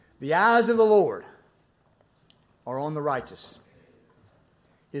The eyes of the Lord are on the righteous.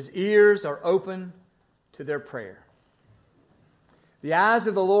 His ears are open to their prayer. The eyes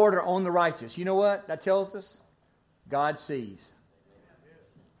of the Lord are on the righteous. You know what that tells us? God sees.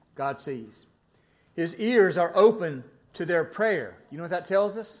 God sees. His ears are open to their prayer. You know what that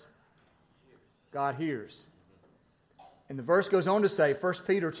tells us? God hears. And the verse goes on to say, 1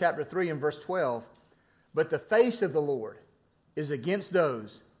 Peter chapter 3 and verse 12, but the face of the Lord is against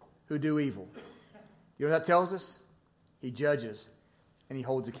those who do evil. You know what that tells us? He judges and He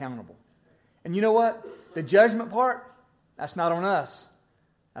holds accountable. And you know what? The judgment part, that's not on us.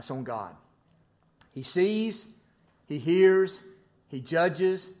 That's on God. He sees, He hears, He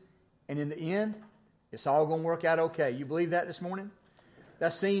judges, and in the end, it's all going to work out okay. You believe that this morning?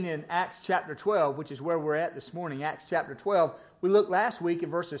 That's seen in Acts chapter 12, which is where we're at this morning. Acts chapter 12. We looked last week at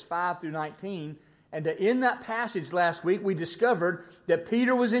verses 5 through 19. And in that passage last week, we discovered that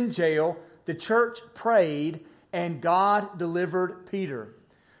Peter was in jail, the church prayed, and God delivered Peter.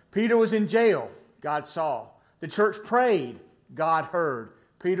 Peter was in jail, God saw. The church prayed, God heard.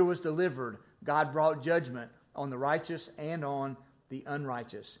 Peter was delivered. God brought judgment on the righteous and on the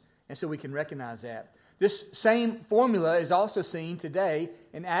unrighteous. And so we can recognize that. This same formula is also seen today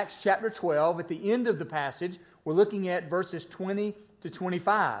in Acts chapter 12. At the end of the passage, we're looking at verses 20 to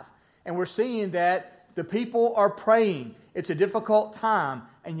 25. And we're seeing that the people are praying. It's a difficult time,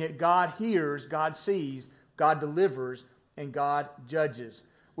 and yet God hears, God sees, God delivers, and God judges.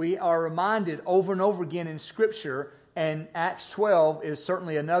 We are reminded over and over again in Scripture, and Acts 12 is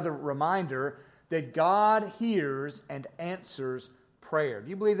certainly another reminder, that God hears and answers prayer. Do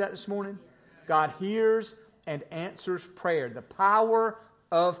you believe that this morning? God hears and answers prayer. The power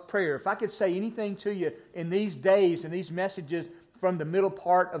of prayer. If I could say anything to you in these days and these messages from the middle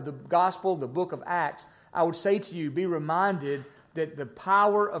part of the gospel, the book of Acts, I would say to you, be reminded that the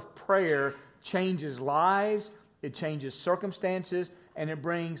power of prayer changes lives, it changes circumstances, and it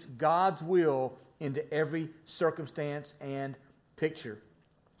brings God's will into every circumstance and picture.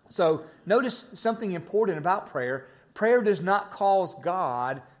 So notice something important about prayer. Prayer does not cause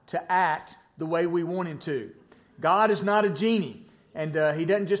God to act the way we want Him to. God is not a genie, and He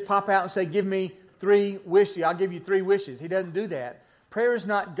doesn't just pop out and say, give me 3 wishes, I'll give you 3 wishes. He doesn't do that. Prayer is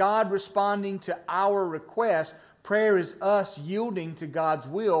not God responding to our request. Prayer is us yielding to God's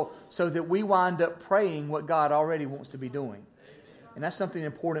will so that we wind up praying what God already wants to be doing. And that's something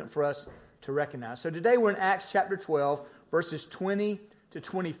important for us to recognize. So today we're in Acts chapter 12, verses 20 to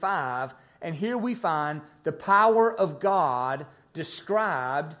 25, and here we find the power of God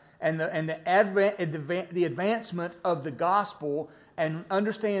described and the advancement of the gospel. And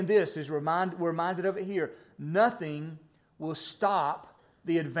understand this, we're reminded of it here. Nothing will stop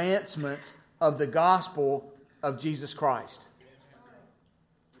the advancement of the gospel of Jesus Christ.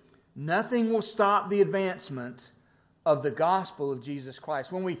 Nothing will stop the advancement of the gospel of Jesus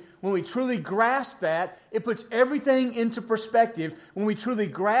Christ. When we truly grasp that, it puts everything into perspective. When we truly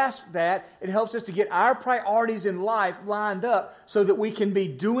grasp that, it helps us to get our priorities in life lined up so that we can be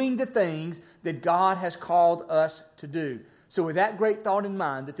doing the things that God has called us to do. So with that great thought in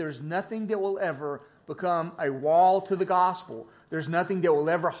mind, that there's nothing that will ever become a wall to the gospel. There's nothing that will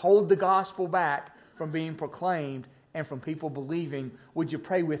ever hold the gospel back from being proclaimed and from people believing. Would you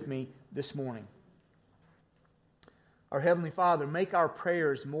pray with me this morning? Our Heavenly Father, make our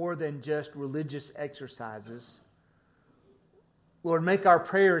prayers more than just religious exercises. Lord, make our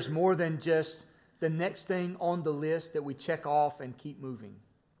prayers more than just the next thing on the list that we check off and keep moving.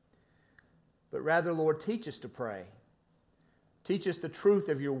 But rather, Lord, teach us to pray. Teach us the truth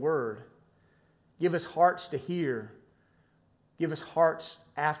of your word. Give us hearts to hear. Give us hearts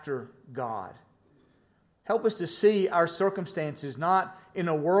after God. Help us to see our circumstances not in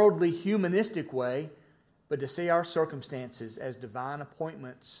a worldly, humanistic way, but to see our circumstances as divine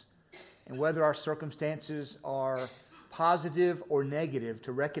appointments, and whether our circumstances are positive or negative,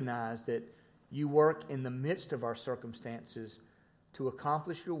 to recognize that you work in the midst of our circumstances to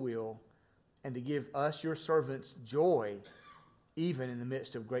accomplish your will and to give us, your servants, joy even in the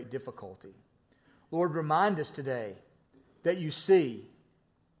midst of great difficulty. Lord, remind us today that you see.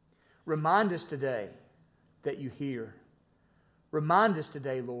 Remind us today that you hear. Remind us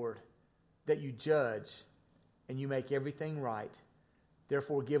today, Lord, that you judge and you make everything right.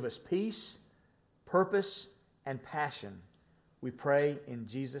 Therefore, give us peace, purpose, and passion. We pray in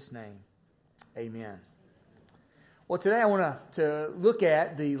Jesus' name. Amen. Well, today I want to look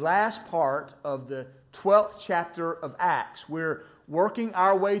at the last part of the 12th chapter of Acts. We're working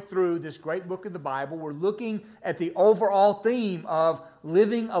our way through this great book of the Bible. We're looking at the overall theme of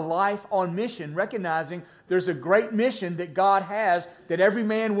living a life on mission, recognizing there's a great mission that God has, that every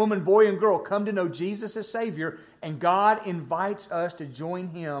man, woman, boy, and girl come to know Jesus as Savior, and God invites us to join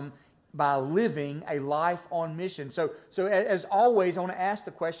Him by living a life on mission. So as always, I want to ask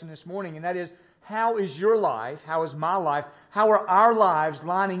the question this morning, and that is, how is your life, how is my life, how are our lives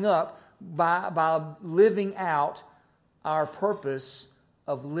lining up by living out our purpose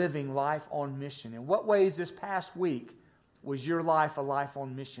of living life on mission? In what ways this past week was your life a life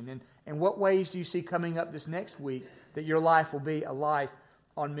on mission? And what ways do you see coming up this next week that your life will be a life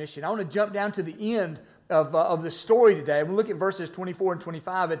on mission? I want to jump down to the end of the story today. We'll look at verses 24 and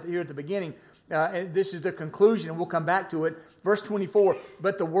 25 here at the beginning. And this is the conclusion, and we'll come back to it. Verse 24,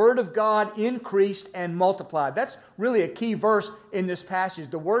 but the word of God increased and multiplied. That's really a key verse in this passage.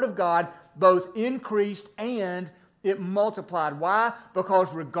 The word of God both increased and it multiplied. Why?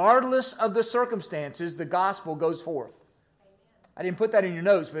 Because regardless of the circumstances, the gospel goes forth. I didn't put that in your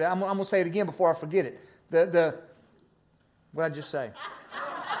notes, but I'm going to say it again before I forget it. What did I just say?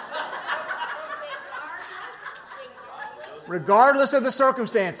 Regardless of the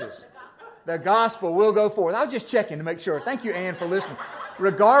circumstances, the gospel will go forth. I was just checking to make sure. Thank you, Ann, for listening.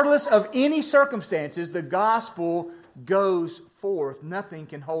 Regardless of any circumstances, the gospel goes forth. Nothing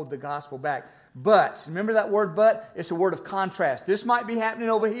can hold the gospel back. But, remember that word but? It's a word of contrast. This might be happening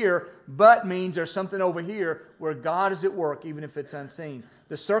over here, but means there's something over here where God is at work, even if it's unseen.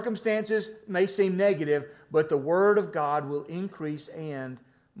 The circumstances may seem negative, but the word of God will increase and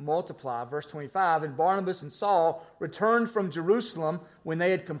multiply. Verse 25, and Barnabas and Saul returned from Jerusalem when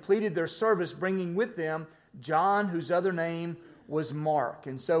they had completed their service, bringing with them John, whose other name was Mark.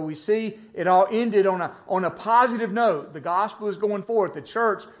 And so we see it all ended on a positive note. The gospel is going forth. The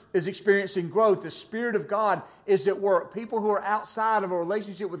church is experiencing growth. The Spirit of God is at work. People who are outside of a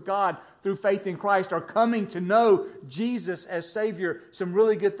relationship with God through faith in Christ are coming to know Jesus as Savior. Some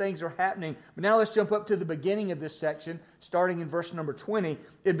really good things are happening. But now let's jump up to the beginning of this section, starting in verse number 20.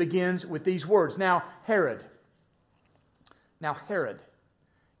 It begins with these words. Now Herod.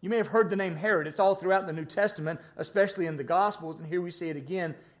 You may have heard the name Herod. It's all throughout the New Testament, especially in the Gospels, and here we see it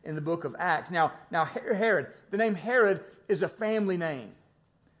again in the book of Acts. Now Herod, the name Herod is a family name.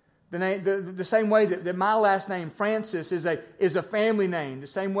 The same way that my last name, Francis, is a family name. The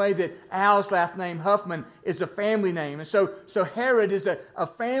same way that Al's last name, Huffman, is a family name. And so Herod is a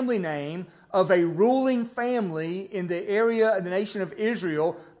family name of a ruling family in the area of the nation of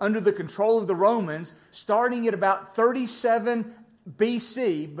Israel under the control of the Romans, starting at about 37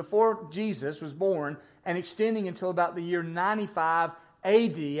 BC, before Jesus was born, and extending until about the year 95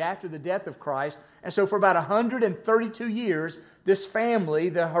 AD, after the death of Christ. And so for about 132 years, this family,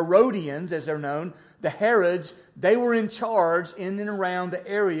 the Herodians as they're known, the Herods, they were in charge in and around the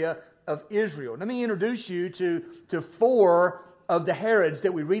area of Israel. Let me introduce you to four of the Herods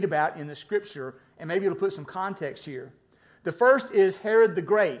that we read about in the Scripture, and maybe it'll put some context here. The first is Herod the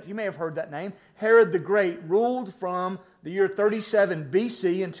Great. You may have heard that name. Herod the Great ruled from the year 37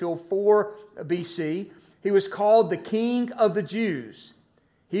 BC until 4 BC. He was called the King of the Jews.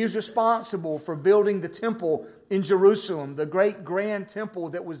 He was responsible for building the temple in Jerusalem, the great grand temple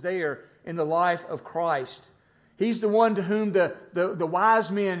that was there in the life of Christ. He's the one to whom the wise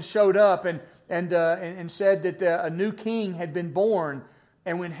men showed up and said that a new king had been born.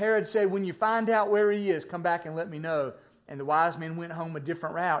 And when Herod said, when you find out where he is, come back and let me know. And the wise men went home a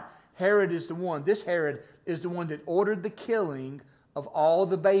different route. This Herod is the one that ordered the killing of all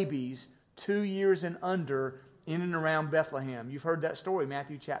the babies 2 years and under in and around Bethlehem. You've heard that story,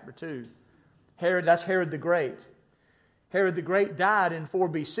 Matthew chapter 2. That's Herod the Great. Herod the Great died in 4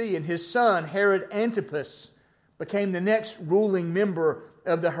 BC, and his son, Herod Antipas, became the next ruling member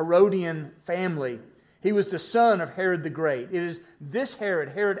of the Herodian family. He was the son of Herod the Great. It is this Herod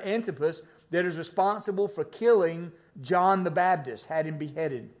Antipas, that is responsible for killing John the Baptist, had him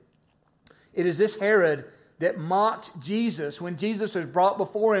beheaded. It is this Herod that mocked Jesus. When Jesus was brought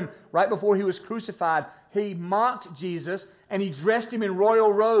before him, right before he was crucified, he mocked Jesus and he dressed him in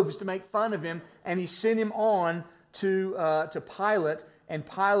royal robes to make fun of him, and he sent him on to Pilate, and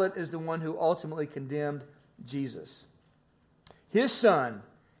Pilate is the one who ultimately condemned Jesus. His son,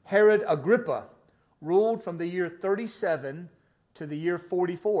 Herod Agrippa, ruled from the year 37 to the year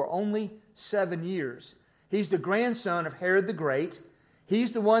 44, only 7 years. He's the grandson of Herod the Great.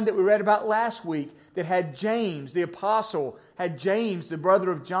 He's the one that we read about last week that had James, the apostle, had James, the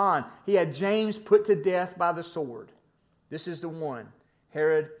brother of John. He had James put to death by the sword. This is the one,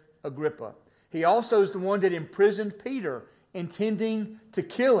 Herod Agrippa. He also is the one that imprisoned Peter, intending to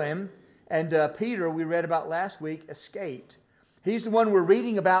kill him. And Peter, we read about last week, escaped. He's the one we're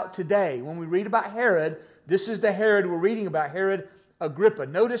reading about today. When we read about Herod, this is the Herod we're reading about, Herod Agrippa.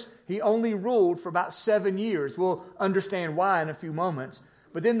 Notice he only ruled for about 7 years. We'll understand why in a few moments.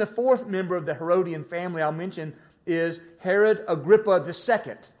 But then the fourth member of the Herodian family I'll mention is Herod Agrippa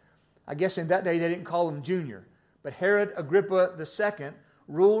II. I guess in that day they didn't call him Junior. But Herod Agrippa II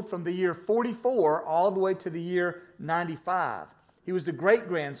ruled from the year 44 all the way to the year 95. He was the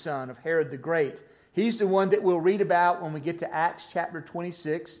great-grandson of Herod the Great. He's the one that we'll read about when we get to Acts chapter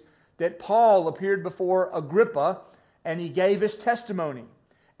 26, that Paul appeared before Agrippa and he gave his testimony.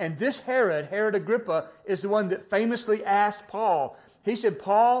 And this Herod Agrippa, is the one that famously asked Paul. He said,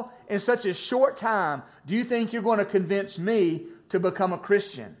 Paul, in such a short time, do you think you're going to convince me to become a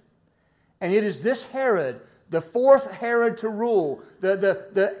Christian? And it is this Herod, the fourth Herod to rule,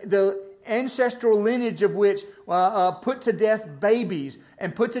 the ancestral lineage of which put to death babies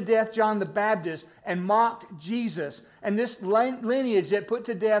and put to death John the Baptist and mocked Jesus. And this lineage that put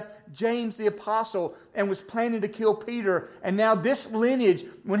to death James the Apostle and was planning to kill Peter. And now this lineage,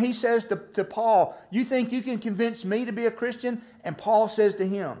 when he says to Paul, you think you can convince me to be a Christian? And Paul says to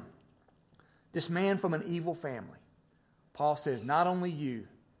him, this man from an evil family. Paul says, not only you,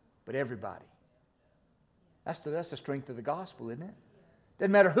 but everybody. That's the strength of the gospel, isn't it?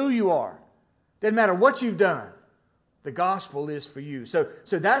 Doesn't matter who you are. Doesn't matter what you've done. The gospel is for you. So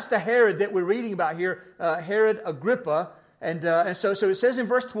that's the Herod that we're reading about here, Herod Agrippa. And so it says in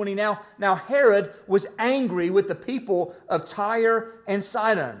verse 20, now Herod was angry with the people of Tyre and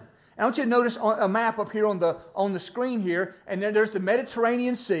Sidon. And I want you to notice a map up here on the screen here, and then there's the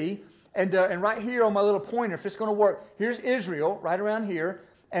Mediterranean Sea, and right here on my little pointer, if it's going to work, here's Israel right around here,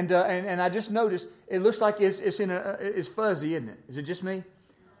 and I just noticed it looks like it's fuzzy, isn't it? Is it just me?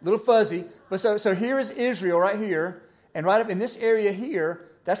 A little fuzzy. But so here is Israel right here, and right up in this area here,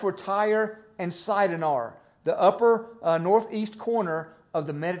 that's where Tyre and Sidon are, the upper northeast corner of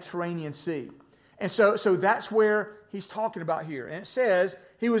the Mediterranean Sea. And so that's where he's talking about here. And it says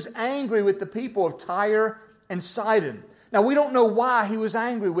he was angry with the people of Tyre and Sidon. Now, we don't know why he was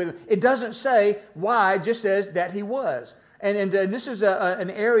angry with them. It doesn't say why, it just says that he was. And this is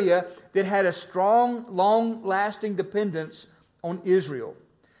an area that had a strong, long-lasting dependence on Israel.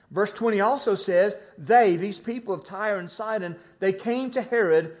 Verse 20 also says, these people of Tyre and Sidon, they came to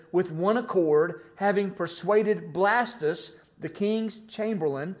Herod with one accord, having persuaded Blastus, the king's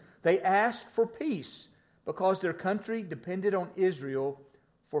chamberlain. They asked for peace because their country depended on Israel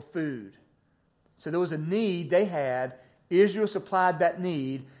for food. So there was a need they had. Israel supplied that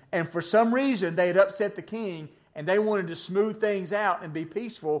need. And for some reason, they had upset the king, and they wanted to smooth things out and be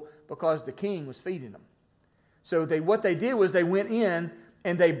peaceful because the king was feeding them. So what they did was they went in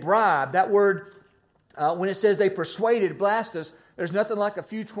and they bribed. That word, when it says they persuaded Blastus, there's nothing like a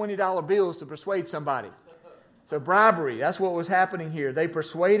few $20 bills to persuade somebody. So bribery, that's what was happening here. They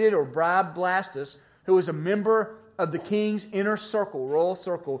persuaded or bribed Blastus, who was a member of the king's inner circle, royal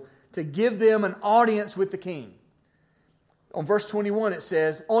circle, to give them an audience with the king. On verse 21 it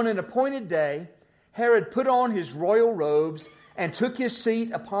says, on an appointed day, Herod put on his royal robes and took his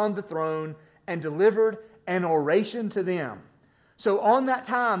seat upon the throne and delivered an oration to them. So on that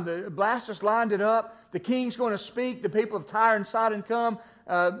time, the Blastus lined it up. The king's going to speak. The people of Tyre and Sidon come.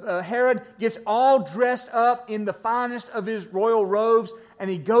 Herod gets all dressed up in the finest of his royal robes, and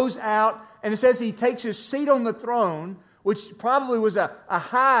he goes out. And it says he takes his seat on the throne, which probably was a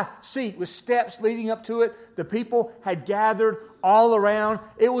high seat with steps leading up to it. The people had gathered all around.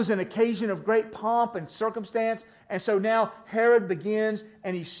 It was an occasion of great pomp and circumstance. And so now Herod begins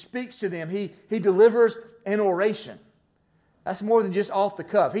and he speaks to them. He delivers an oration. That's more than just off the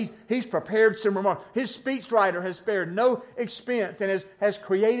cuff. He's prepared some remarks. His speechwriter has spared no expense and has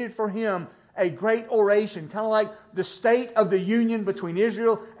created for him a great oration, kind of like the state of the union between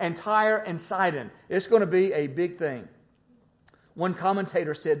Israel and Tyre and Sidon. It's going to be a big thing. One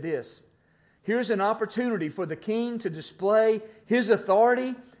commentator said this, here's an opportunity for the king to display his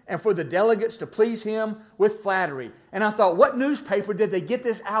authority and for the delegates to please him with flattery. And I thought, what newspaper did they get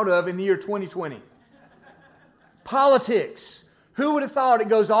this out of in the year 2020? Politics. Who would have thought it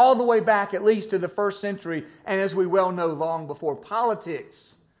goes all the way back at least to the first century, and as we well know, long before.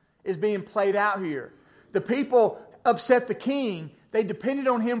 Politics is being played out here. The people upset the king. They depended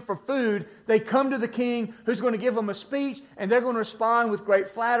on him for food. They come to the king who's going to give them a speech, and they're going to respond with great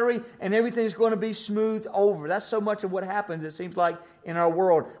flattery, and everything's going to be smoothed over. That's so much of what happens, it seems like, in our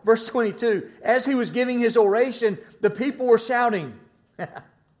world. Verse 22, as he was giving his oration, the people were shouting,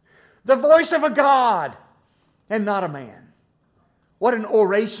 the voice of a God and not a man. What an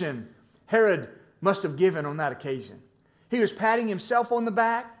oration Herod must have given on that occasion. He was patting himself on the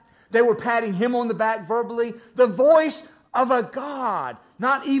back. They were patting him on the back verbally. The voice of a God,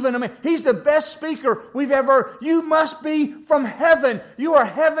 not even a man. He's the best speaker we've ever. You must be from heaven. You are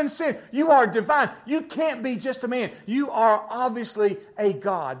heaven sent. You are divine. You can't be just a man. You are obviously a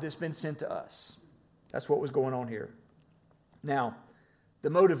God that's been sent to us. That's what was going on here. Now, the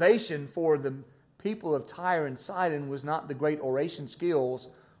motivation for the people of Tyre and Sidon was not the great oration skills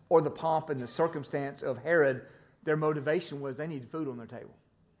or the pomp and the circumstance of Herod. Their motivation was they needed food on their table.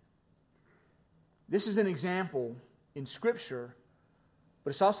 This is an example in Scripture, but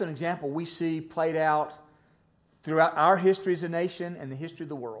it's also an example we see played out throughout our history as a nation and the history of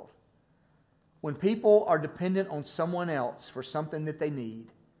the world. When people are dependent on someone else for something that they need,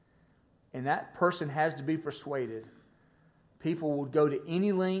 and that person has to be persuaded, people will go to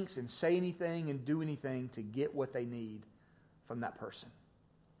any lengths and say anything and do anything to get what they need from that person.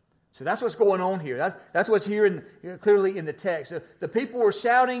 So that's what's going on here. That's what's here clearly in the text. So the people were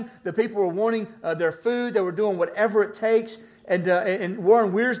shouting. The people were wanting their food. They were doing whatever it takes. And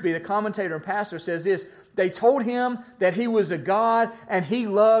Warren Wiersbe, the commentator and pastor, says this: they told him that he was a God and he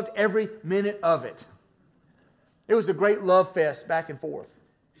loved every minute of it. It was a great love fest back and forth.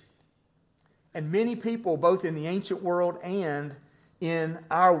 And many people, both in the ancient world and in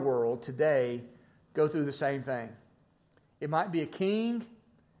our world today, go through the same thing. It might be a king.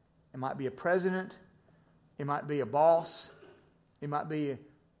 It might be a president. It might be a boss. It might be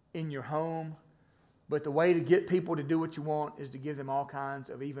in your home. But the way to get people to do what you want is to give them all kinds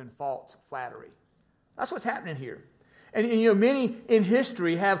of even false flattery. That's what's happening here. And many in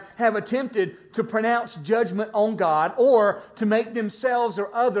history have attempted to pronounce judgment on God or to make themselves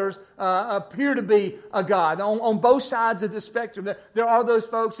or others appear to be a God. On both sides of the spectrum, there are those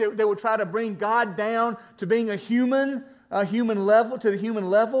folks that will try to bring God down to being a human level, to the human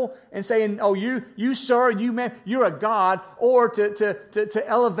level, and saying, "Oh, you sir, you man, you're a God," or to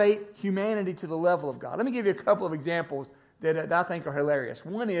elevate humanity to the level of God. Let me give you a couple of examples that I think are hilarious.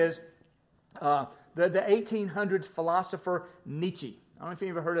 One is the 1800s philosopher Nietzsche. I don't know if you've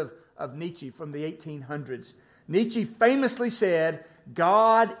ever heard of Nietzsche from the 1800s. Nietzsche famously said,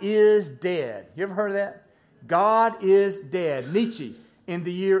 "God is dead." You ever heard of that? God is dead. Nietzsche in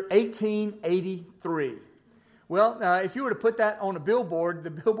the year 1883. Well, if you were to put that on a billboard,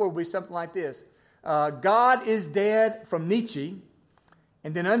 the billboard would be something like this. God is dead from Nietzsche.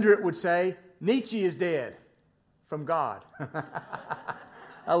 And then under it would say, Nietzsche is dead from God.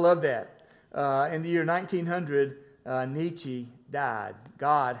 I love that. In the year 1900, Nietzsche died.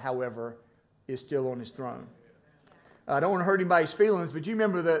 God, however, is still on his throne. I don't want to hurt anybody's feelings, but you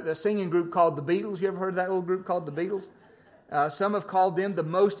remember the singing group called the Beatles? You ever heard of that little group called the Beatles? Some have called them the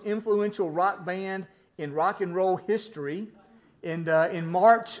most influential rock band in rock and roll history. And in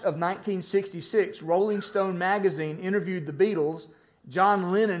March of 1966, Rolling Stone magazine interviewed the Beatles,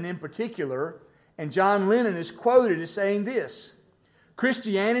 John Lennon in particular, and John Lennon is quoted as saying this: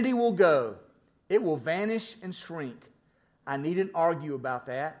 "Christianity will go. It will vanish and shrink. I needn't argue about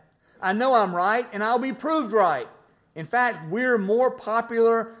that. I know I'm right, and I'll be proved right. In fact, we're more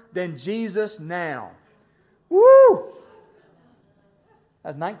popular than Jesus now." Woo!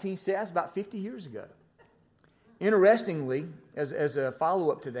 That's about 50 years ago. Interestingly, as a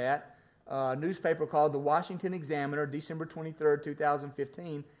follow-up to that, a newspaper called the Washington Examiner, December 23rd,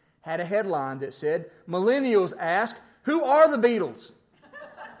 2015, had a headline that said, "Millennials ask, who are the Beatles?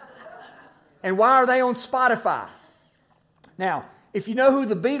 And why are they on Spotify?" Now, if you know who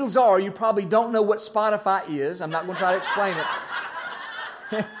the Beatles are, you probably don't know what Spotify is. I'm not going to try to explain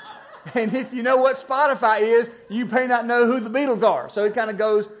it. And if you know what Spotify is, you may not know who the Beatles are. So it kind of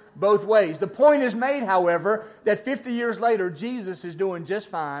goes both ways. The point is made, however, that 50 years later, Jesus is doing just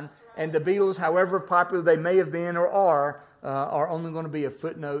fine, and the Beatles, however popular they may have been or are only going to be a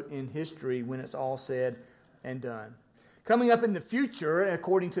footnote in history when it's all said and done. Coming up in the future,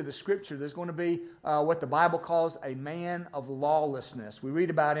 according to the Scripture, there's going to be what the Bible calls a man of lawlessness. We read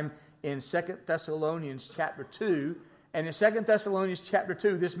about him in 2 Thessalonians chapter 2. And in 2 Thessalonians chapter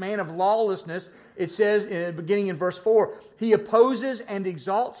 2, this man of lawlessness, it says, beginning in verse 4, he opposes and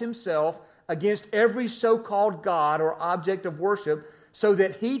exalts himself against every so-called God or object of worship, so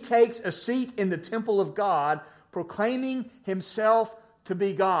that he takes a seat in the temple of God, proclaiming himself to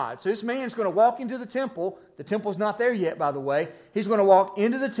be God. So this man's going to walk into the temple. The temple's not there yet, by the way. He's going to walk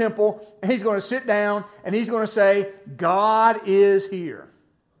into the temple, and he's going to sit down, and he's going to say, "God is here."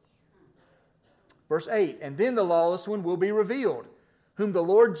 Verse 8, "And then the lawless one will be revealed, whom the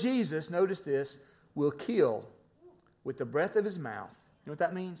Lord Jesus," notice this, "will kill with the breath of his mouth." You know what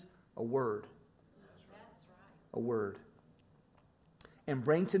that means? A word. A word. "And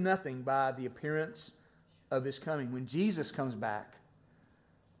bring to nothing by the appearance of his coming." When Jesus comes back,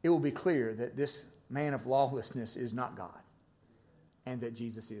 it will be clear that this man of lawlessness is not God, and that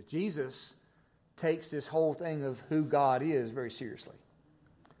Jesus is. Jesus takes this whole thing of who God is very seriously.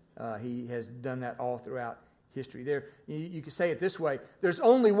 He has done that all throughout history. There, you can say it this way: there's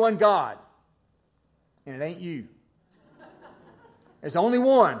only one God, and it ain't you. There's only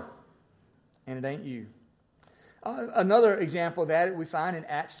one, and it ain't you. Another example of that we find in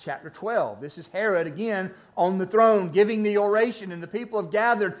Acts chapter 12. This is Herod again on the throne giving the oration, and the people have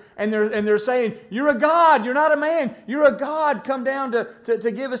gathered, and they're saying, "You're a god, you're not a man, you're a god, come down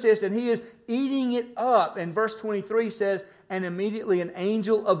to give us this." And he is eating it up. And verse 23 says, "And immediately an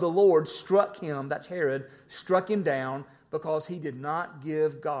angel of the Lord struck him," that's Herod, struck him down because he did not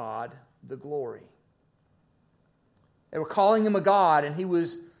give God the glory. They were calling him a god, and he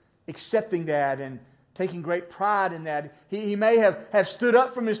was accepting that and taking great pride in that. He may have stood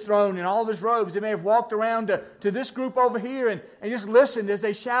up from his throne in all of his robes. He may have walked around to this group over here and just listened as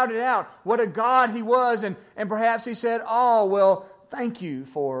they shouted out what a God he was. And perhaps he said, "Oh, well, thank you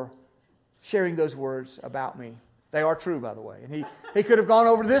for sharing those words about me." They are true, by the way. And he could have gone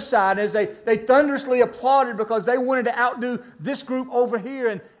over to this side as they thunderously applauded because they wanted to outdo this group over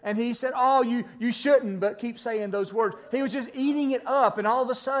here. And he said, "Oh, you shouldn't," but keep saying those words. He was just eating it up. And all of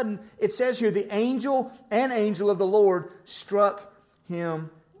a sudden, it says here, the angel of the Lord struck him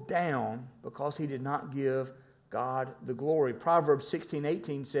down because he did not give God the glory. Proverbs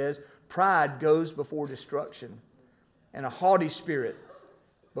 16:18 says, "Pride goes before destruction, and a haughty spirit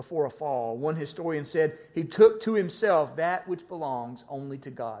before a fall." One historian said, "He took to himself that which belongs only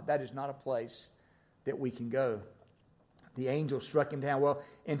to God." That is not a place that we can go. The angel struck him down. Well,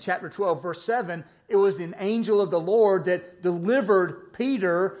 in chapter 12, verse 7, it was an angel of the Lord that delivered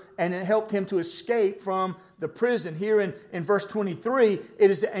Peter and it helped him to escape from the prison. Here in verse 23, it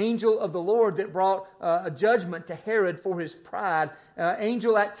is the angel of the Lord that brought a judgment to Herod for his pride.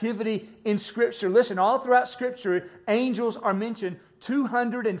 Angel activity in Scripture. Listen, all throughout Scripture, angels are mentioned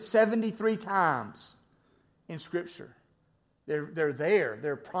 273 times in Scripture. They're there.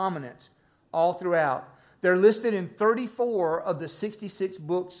 They're prominent all throughout. They're listed in 34 of the 66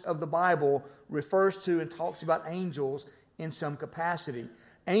 books of the Bible, refers to and talks about angels in some capacity.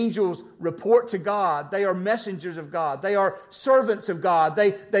 Angels report to God. They are messengers of God. They are servants of God.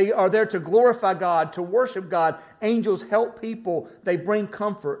 They are there to glorify God, to worship God. Angels help people. They bring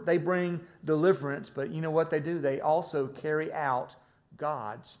comfort. They bring deliverance. But you know what they do? They also carry out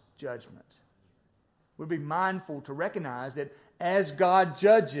God's judgment. We'd be mindful to recognize that as God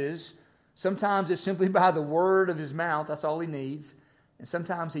judges, sometimes it's simply by the word of His mouth. That's all He needs. And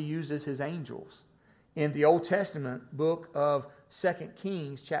sometimes He uses His angels. In the Old Testament book of 2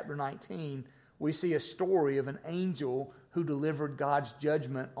 Kings, chapter 19, we see a story of an angel who delivered God's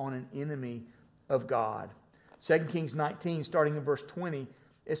judgment on an enemy of God. 2 Kings 19, starting in verse 20,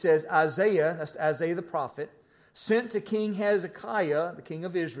 it says, Isaiah, that's Isaiah the prophet, sent to King Hezekiah, the king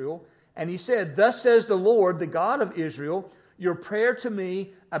of Israel, and he said, "Thus says the Lord, the God of Israel, your prayer to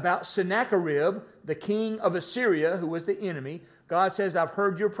me about Sennacherib, the king of Assyria, who was the enemy, God says, I've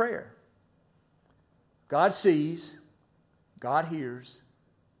heard your prayer." God sees, God hears,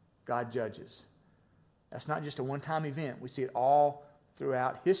 God judges. That's not just a one-time event. We see it all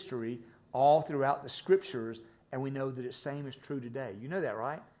throughout history, all throughout the Scriptures, and we know that the same is true today. You know that,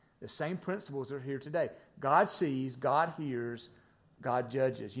 right? The same principles are here today. God sees, God hears, God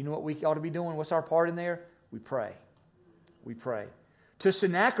judges. You know what we ought to be doing? What's our part in there? We pray. We pray. To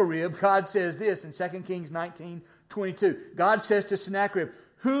Sennacherib, God says this in 2 Kings 19:22. God says to Sennacherib,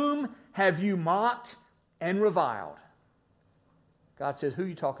 "Whom have you mocked and reviled?" God says, who are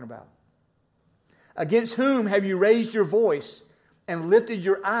you talking about? "Against whom have you raised your voice and lifted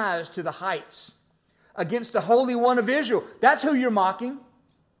your eyes to the heights? Against the Holy One of Israel." That's who you're mocking.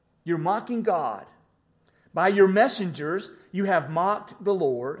 You're mocking God. "By your messengers you have mocked the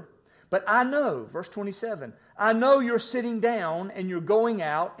Lord. But I know," verse 27, "I know you're sitting down and you're going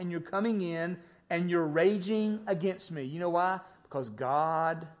out and you're coming in and you're raging against me." You know why? Because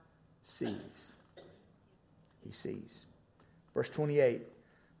God sees. He sees. Verse 28,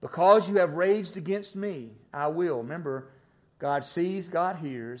 "Because you have raged against me, I will." Remember, God sees, God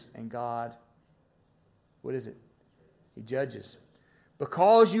hears, and God, what is it? He judges.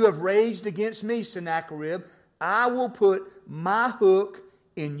 "Because you have raged against me, Sennacherib, I will put my hook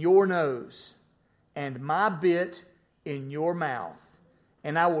in your nose and my bit in your mouth,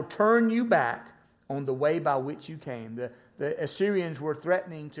 and I will turn you back on the way by which you came." The Assyrians were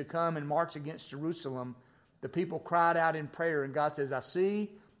threatening to come and march against Jerusalem. The people cried out in prayer, and God says, "I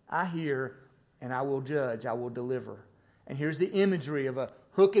see, I hear, and I will judge, I will deliver." And here's the imagery of a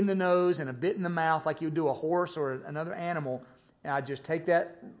hook in the nose and a bit in the mouth like you would do a horse or another animal. and I just take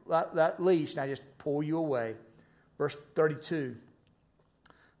that leash and I just pull you away. Verse 32.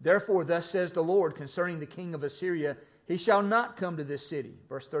 Therefore, thus says the Lord concerning the king of Assyria, he shall not come to this city.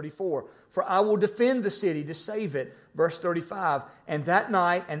 Verse 34. For I will defend the city to save it. Verse 35. And that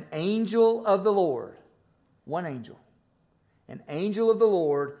night an angel of the Lord, one angel, an angel of the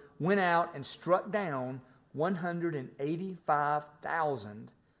Lord went out and struck down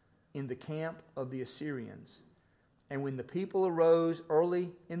 185,000 in the camp of the Assyrians. And when the people arose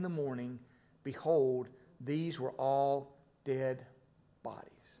early in the morning, behold, these were all dead bodies.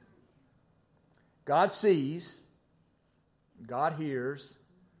 God sees, God hears,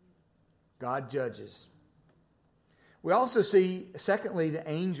 God judges. We also see, secondly, the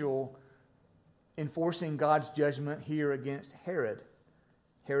angel enforcing God's judgment here against Herod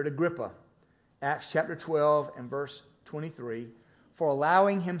Agrippa. Acts chapter 12 and verse 23. For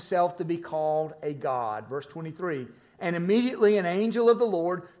allowing himself to be called a god. Verse 23. And immediately an angel of the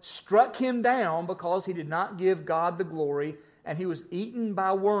Lord struck him down because he did not give God the glory, and he was eaten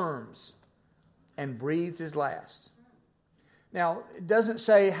by worms and breathed his last. Now, it doesn't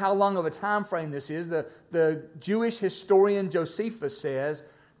say how long of a time frame this is. The Jewish historian Josephus says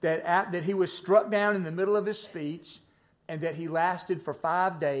that he was struck down in the middle of his speech and that he lasted for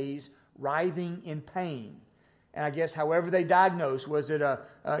 5 days writhing in pain. And I guess however they diagnosed, was it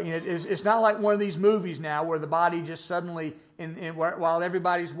it's not like one of these movies now where the body just suddenly, while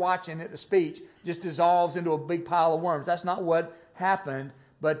everybody's watching it, the speech just dissolves into a big pile of worms. That's not what happened,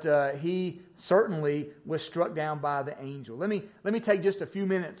 but he certainly was struck down by the angel. Let me take just a few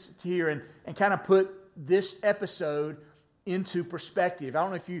minutes here and kind of put this episode into perspective. I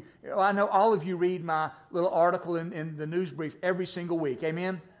don't know if you, I know all of you read my little article in the news brief every single week.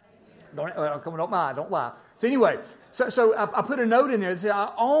 Amen? Don't lie. So anyway, so I put a note in there that said I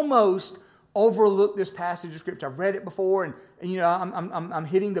almost overlooked this passage of Scripture. I've read it before, and you know I'm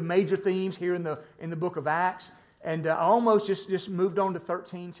hitting the major themes here in the book of Acts, and I almost just moved on to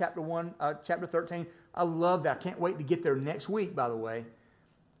chapter 13. I love that. I can't wait to get there next week, by the way.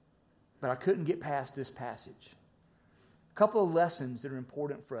 But I couldn't get past this passage. A couple of lessons that are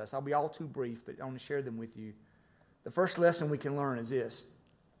important for us. I'll be all too brief, but I want to share them with you. The first lesson we can learn is this.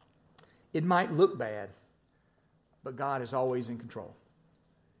 It might look bad, but God is always in control.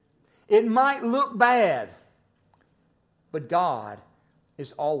 It might look bad, but God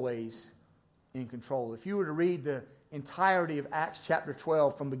is always in control. If you were to read the entirety of Acts chapter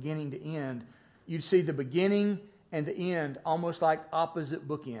 12 from beginning to end, you'd see the beginning and the end almost like opposite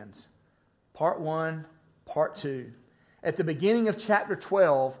bookends. Part 1, part 2. At the beginning of chapter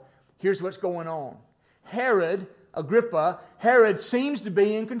 12, here's what's going on. Herod seems to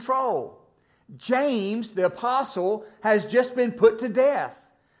be in control. James, the apostle, has just been put to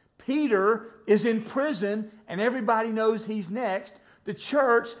death. Peter is in prison, and everybody knows he's next. The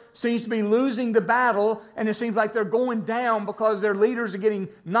church seems to be losing the battle, and it seems like they're going down because their leaders are getting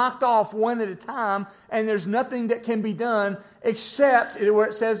knocked off one at a time, and there's nothing that can be done except where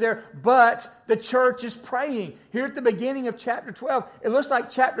it says there, but the church is praying. Here at the beginning of chapter 12, it looks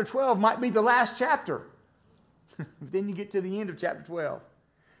like chapter 12 might be the last chapter. Then you get to the end of chapter 12.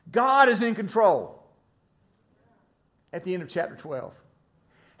 God is in control at the end of chapter 12.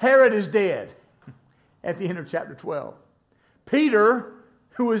 Herod is dead at the end of chapter 12. Peter,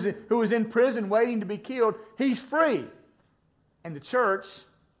 who was in prison waiting to be killed, he's free. And the church,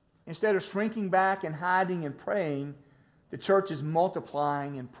 instead of shrinking back and hiding and praying, the church is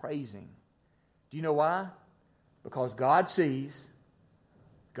multiplying and praising. Do you know why? Because God sees,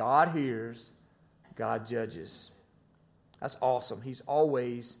 God hears, God judges. That's awesome. He's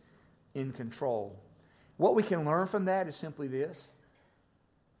always in control. What we can learn from that is simply this.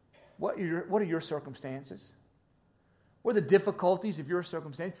 What are your circumstances? What are the difficulties of your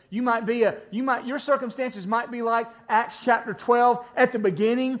circumstance? Your circumstances might be like Acts chapter 12 at the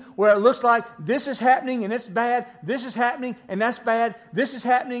beginning, where it looks like this is happening and it's bad, this is happening and that's bad, this is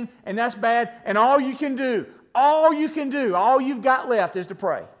happening and that's bad, and all you've got left is to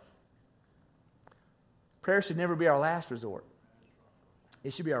pray. Prayer should never be our last resort.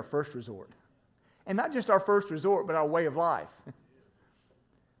 It should be our first resort. And not just our first resort, but our way of life.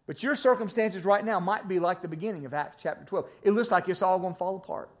 But your circumstances right now might be like the beginning of Acts chapter 12. It looks like it's all going to fall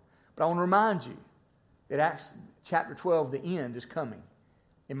apart. But I want to remind you that Acts chapter 12, the end is coming.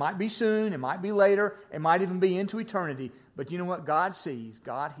 It might be soon, it might be later, it might even be into eternity. But you know what? God sees,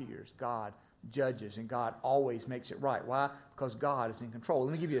 God hears, God judges, and God always makes it right. Why? Because God is in control.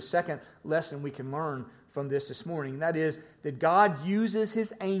 Let me give you a second lesson we can learn from this morning, and that is that God uses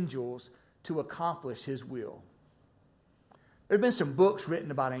His angels to accomplish His will. There have been some books written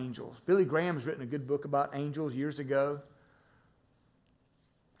about angels. Billy Graham has written a good book about angels years ago.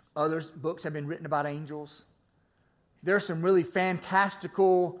 Other books have been written about angels. There are some really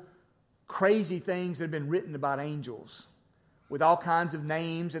fantastical, crazy things that have been written about angels with all kinds of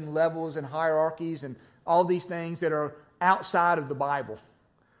names and levels and hierarchies and all these things that are outside of the Bible.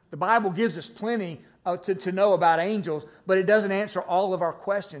 The Bible gives us plenty to know about angels, but it doesn't answer all of our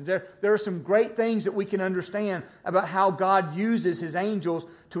questions. There are some great things that we can understand about how God uses His angels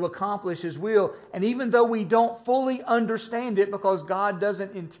to accomplish His will. And even though we don't fully understand it, because God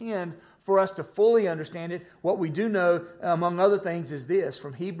doesn't intend for us to fully understand it, what we do know, among other things, is this.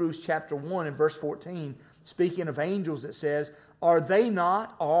 From Hebrews chapter 1 and verse 14, speaking of angels, it says, "Are they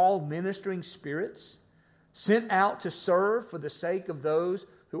not all ministering spirits sent out to serve for the sake of those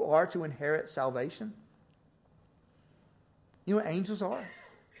who are to inherit salvation?" You know what angels are?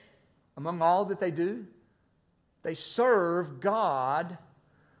 Among all that they do, they serve God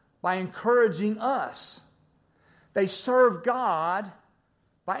by encouraging us. They serve God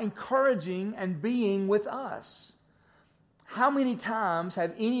by encouraging and being with us. How many times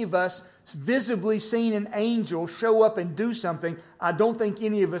have any of us visibly seen an angel show up and do something? I don't think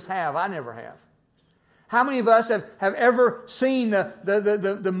any of us have. I never have. How many of us have ever seen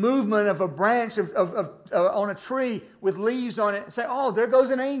the movement of a branch on a tree with leaves on it and say, "Oh, there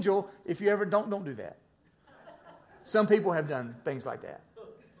goes an angel"? If you ever don't do that. Some people have done things like that.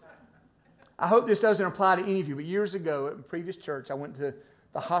 I hope this doesn't apply to any of you, but years ago at a previous church, I went to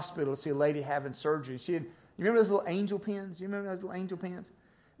the hospital to see a lady having surgery. You remember those little angel pens? You remember those little angel pens?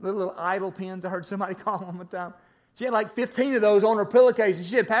 Little idol pens, I heard somebody call them one time. She had like 15 of those on her pillowcase. And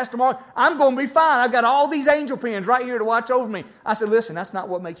she said, "Pastor Mark, I'm going to be fine. I've got all these angel pens right here to watch over me." I said, "Listen, that's not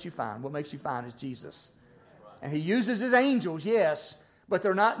what makes you fine. What makes you fine is Jesus." And He uses His angels, yes, but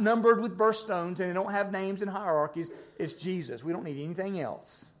they're not numbered with birthstones and they don't have names and hierarchies. It's Jesus. We don't need anything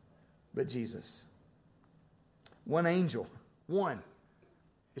else but Jesus. One angel, one,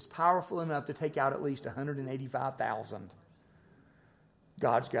 is powerful enough to take out at least 185,000.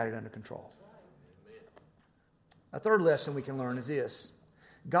 God's got it under control. A third lesson we can learn is this.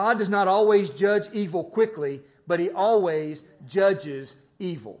 God does not always judge evil quickly, but He always judges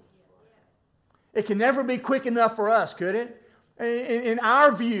evil. It can never be quick enough for us, could it? In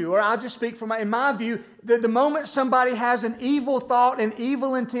our view, or I'll just speak in my view, the moment somebody has an evil thought, an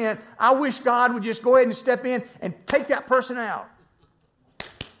evil intent, I wish God would just go ahead and step in and take that person out.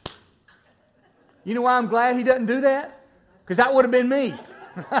 You know why I'm glad He doesn't do that? Because that would have been me.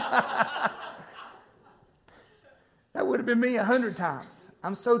 That would have been me 100 times.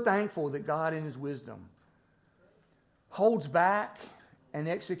 I'm so thankful that God in His wisdom holds back and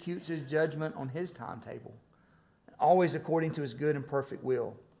executes His judgment on His timetable, always according to His good and perfect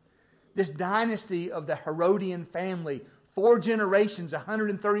will. This dynasty of the Herodian family, 4 generations,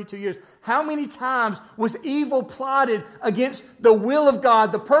 132 years. How many times was evil plotted against the will of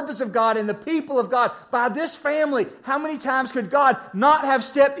God, the purpose of God, and the people of God by this family? How many times could God not have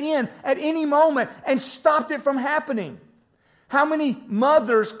stepped in at any moment and stopped it from happening? How many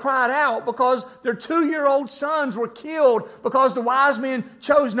mothers cried out because their 2-year-old sons were killed because the wise men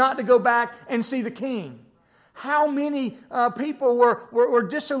chose not to go back and see the king? How many people were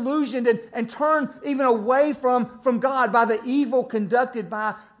disillusioned and turned even away from God by the evil conducted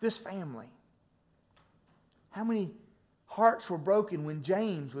by this family? How many hearts were broken when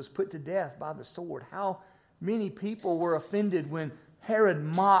James was put to death by the sword? How many people were offended when Herod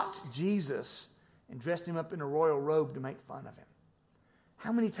mocked Jesus and dressed Him up in a royal robe to make fun of Him?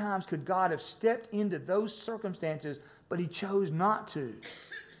 How many times could God have stepped into those circumstances, but He chose not to?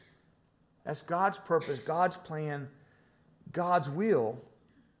 That's God's purpose, God's plan, God's will,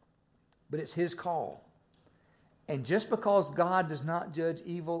 but it's His call. And just because God does not judge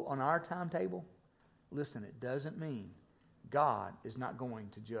evil on our timetable, listen, it doesn't mean God is not going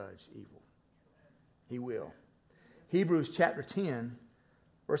to judge evil. He will. Hebrews chapter 10,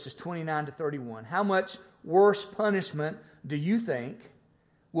 verses 29 to 31. How much worse punishment do you think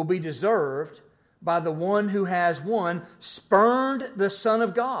will be deserved by the one who has, one, spurned the Son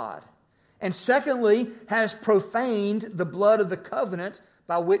of God, and secondly, has profaned the blood of the covenant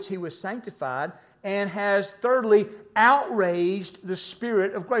by which He was sanctified, and has thirdly outraged the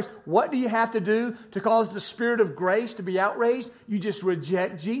Spirit of grace? What do you have to do to cause the Spirit of grace to be outraged? You just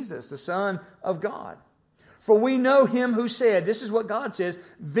reject Jesus, the Son of God. For we know Him who said, this is what God says,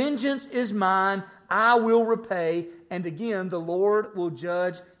 "Vengeance is mine, I will repay, and again the Lord will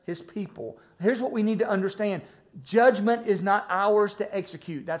judge His people." Here's what we need to understand. Judgment is not ours to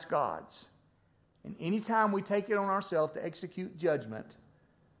execute. That's God's. And anytime we take it on ourselves to execute judgment,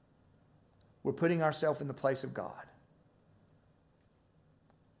 we're putting ourselves in the place of God.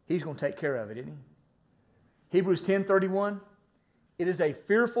 He's going to take care of it, isn't He? Hebrews 10:31. it is a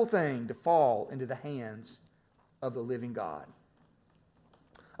fearful thing to fall into the hands of the living God.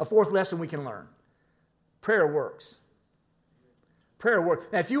 A fourth lesson we can learn. Prayer works. Prayer works.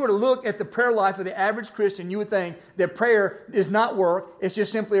 Now, if you were to look at the prayer life of the average Christian, you would think that prayer does not work. It's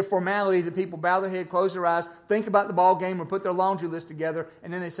just simply a formality that people bow their head, close their eyes, think about the ball game, or put their laundry list together,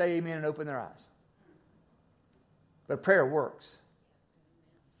 and then they say amen and open their eyes. But prayer works.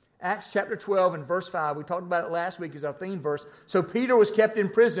 Acts chapter 12 and verse 5, we talked about it last week as our theme verse. So Peter was kept in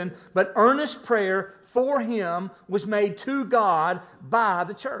prison, but earnest prayer for him was made to God by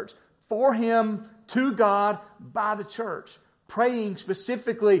the church. For him, to God, by the church. Praying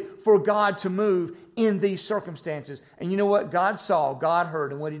specifically for God to move in these circumstances. And you know what? God saw, God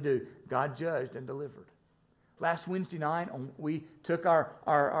heard, and what did He do? God judged and delivered. Last Wednesday night, we took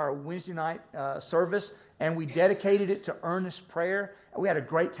our Wednesday night service and we dedicated it to earnest prayer. We had a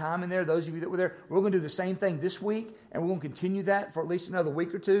great time in there. Those of you that were there, we're going to do the same thing this week, and we're going to continue that for at least another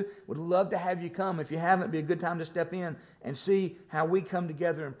week or two. Would love to have you come. If you haven't, it'd be a good time to step in and see how we come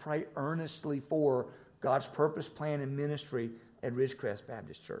together and pray earnestly for God's purpose, plan, and ministry at Ridgecrest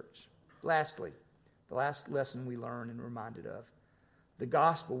Baptist Church. Lastly, the last lesson we learn and reminded of, the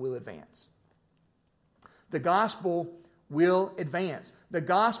gospel will advance. The gospel will advance. The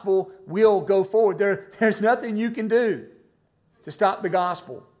gospel will go forward. There's nothing you can do to stop the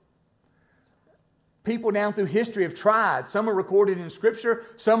gospel. People down through history have tried. Some are recorded in Scripture.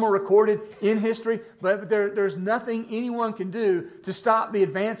 Some are recorded in history. But there's nothing anyone can do to stop the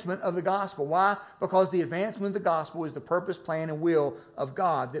advancement of the gospel. Why? Because the advancement of the gospel is the purpose, plan, and will of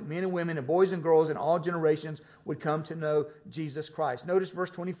God, that men and women and boys and girls in all generations would come to know Jesus Christ. Notice verse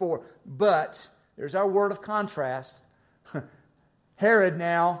 24. But, there's our word of contrast. Herod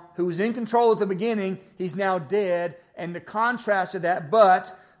now, who was in control at the beginning, he's now dead. And the contrast to that,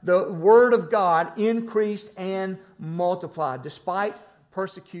 but the word of God increased and multiplied despite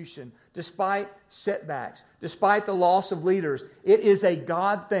persecution, despite setbacks, despite the loss of leaders. It is a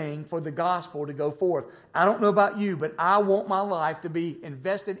God thing for the gospel to go forth. I don't know about you, but I want my life to be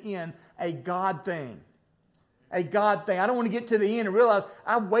invested in a God thing. A God thing. I don't want to get to the end and realize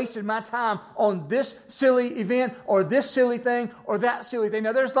I've wasted my time on this silly event or this silly thing or that silly thing.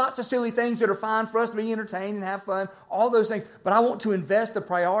 Now, there's lots of silly things that are fine for us to be entertained and have fun, all those things. But I want to invest the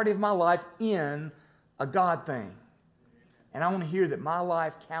priority of my life in a God thing. And I want to hear that my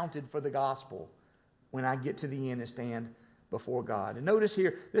life counted for the gospel when I get to the end and stand before God. And notice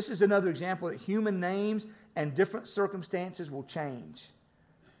here, this is another example that human names and different circumstances will change.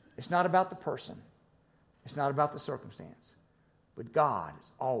 It's not about the person. It's not about the circumstance. But God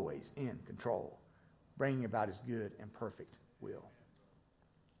is always in control, bringing about His good and perfect will.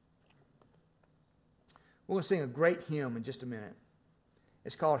 We're going to sing a great hymn in just a minute.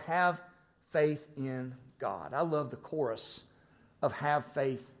 It's called Have Faith in God. I love the chorus of Have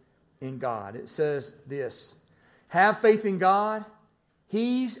Faith in God. It says this: have faith in God.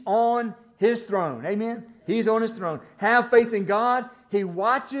 He's on His throne. Amen? He's on His throne. Have faith in God. He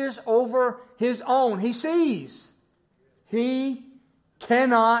watches over His own. He sees. He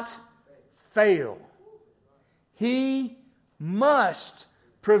cannot fail. He must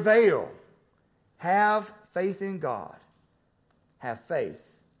prevail. Have faith in God. Have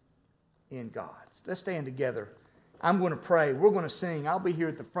faith in God. Let's stand together. I'm going to pray. We're going to sing. I'll be here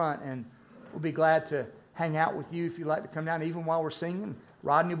at the front, and we'll be glad to hang out with you if you'd like to come down, even while we're singing.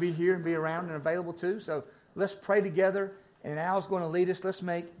 Rodney will be here and be around and available too. So let's pray together. And Al's going to lead us. Let's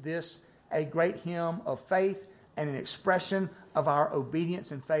make this a great hymn of faith and an expression of our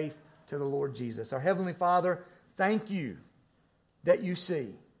obedience and faith to the Lord Jesus. Our Heavenly Father, thank You that You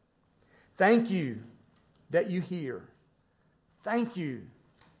see. Thank You that You hear. Thank You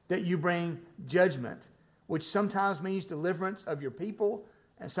that You bring judgment, which sometimes means deliverance of Your people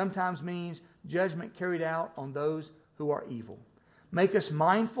and sometimes means judgment carried out on those who are evil. Make us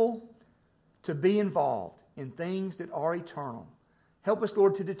mindful to be involved in things that are eternal. Help us,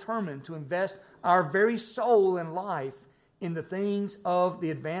 Lord, to determine to invest our very soul and life in the things of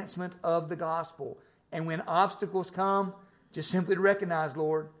the advancement of the gospel. And when obstacles come, just simply to recognize,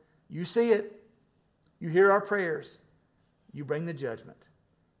 Lord, You see it. You hear our prayers. You bring the judgment.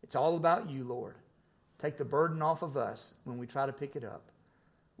 It's all about You, Lord. Take the burden off of us when we try to pick it up.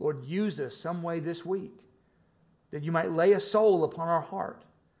 Lord, use us some way this week that You might lay a soul upon our heart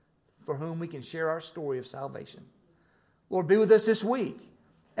for whom we can share our story of salvation. Lord, be with us this week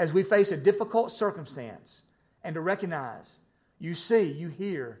as we face a difficult circumstance and to recognize You see, You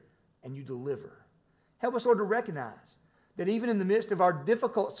hear, and You deliver. Help us, Lord, to recognize that even in the midst of our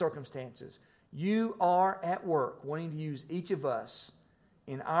difficult circumstances, You are at work wanting to use each of us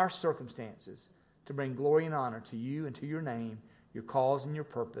in our circumstances to bring glory and honor to You and to Your name. your cause and your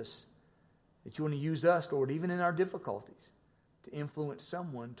purpose, that you want to use us, Lord, even in our difficulties, to influence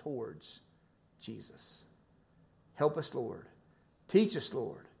someone towards Jesus. Help us, Lord. Teach us,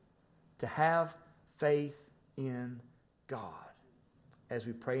 Lord, to have faith in God. As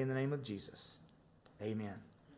we pray in the name of Jesus. Amen.